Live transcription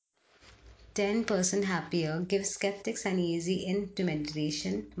10% Happier gives skeptics an easy in to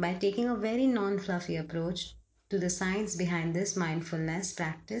meditation by taking a very non fluffy approach to the science behind this mindfulness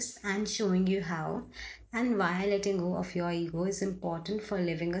practice and showing you how and why letting go of your ego is important for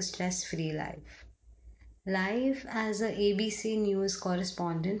living a stress free life. Life as a ABC News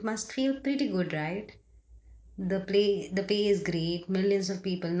correspondent must feel pretty good, right? The pay is great, millions of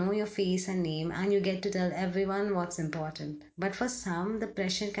people know your face and name, and you get to tell everyone what's important. But for some, the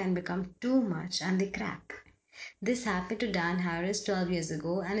pressure can become too much and they crack. This happened to Dan Harris 12 years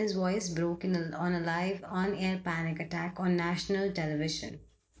ago, and his voice broke on a live on air panic attack on national television.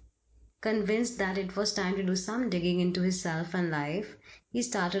 Convinced that it was time to do some digging into his self and life, he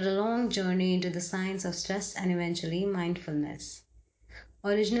started a long journey into the science of stress and eventually mindfulness.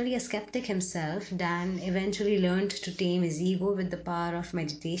 Originally a skeptic himself, Dan eventually learned to tame his ego with the power of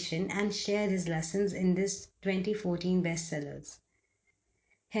meditation and shared his lessons in this 2014 bestsellers.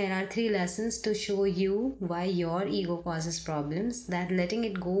 Here are 3 lessons to show you why your ego causes problems, that letting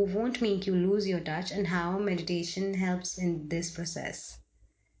it go won't make you lose your touch, and how meditation helps in this process.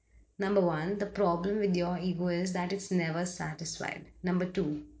 Number 1, the problem with your ego is that it's never satisfied. Number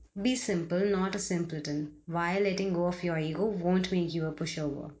 2, be simple, not a simpleton. Why letting go of your ego won't make you a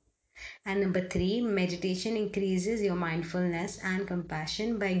pushover. And number 3, meditation increases your mindfulness and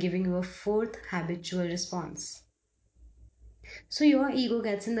compassion by giving you a fourth habitual response. So, your ego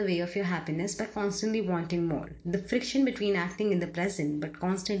gets in the way of your happiness by constantly wanting more. The friction between acting in the present but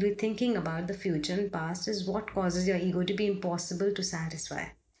constantly thinking about the future and past is what causes your ego to be impossible to satisfy.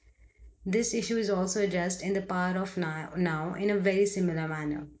 This issue is also addressed in The Power of Now in a very similar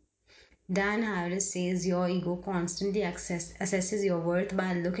manner. Dan Harris says your ego constantly assesses your worth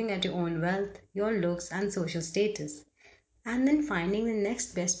by looking at your own wealth, your looks, and social status, and then finding the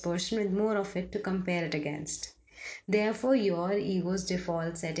next best person with more of it to compare it against. Therefore, your ego's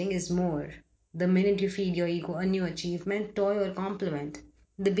default setting is more. The minute you feed your ego a new achievement, toy, or compliment,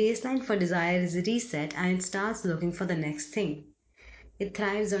 the baseline for desire is reset and it starts looking for the next thing. It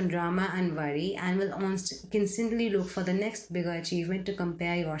thrives on drama and worry and will constantly look for the next bigger achievement to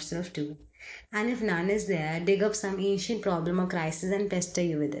compare yourself to. And if none is there, dig up some ancient problem or crisis and pester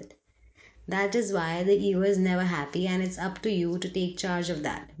you with it. That is why the ego is never happy, and it's up to you to take charge of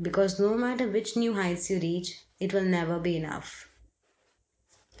that. Because no matter which new heights you reach, it will never be enough.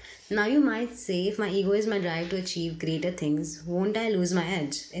 Now you might say, if my ego is my drive to achieve greater things, won't I lose my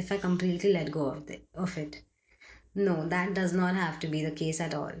edge if I completely let go of it? No, that does not have to be the case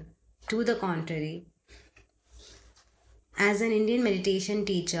at all. To the contrary, as an Indian meditation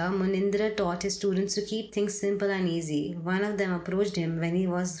teacher, Munindra taught his students to keep things simple and easy. One of them approached him when he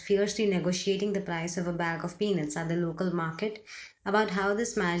was fiercely negotiating the price of a bag of peanuts at the local market about how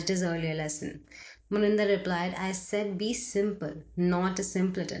this matched his earlier lesson. Munindra replied, I said be simple, not a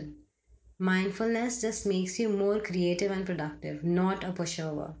simpleton. Mindfulness just makes you more creative and productive, not a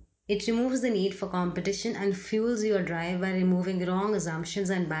pushover. It removes the need for competition and fuels your drive by removing wrong assumptions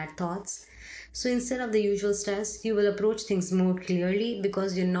and bad thoughts. So instead of the usual stress, you will approach things more clearly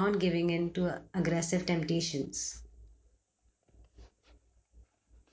because you're not giving in to aggressive temptations.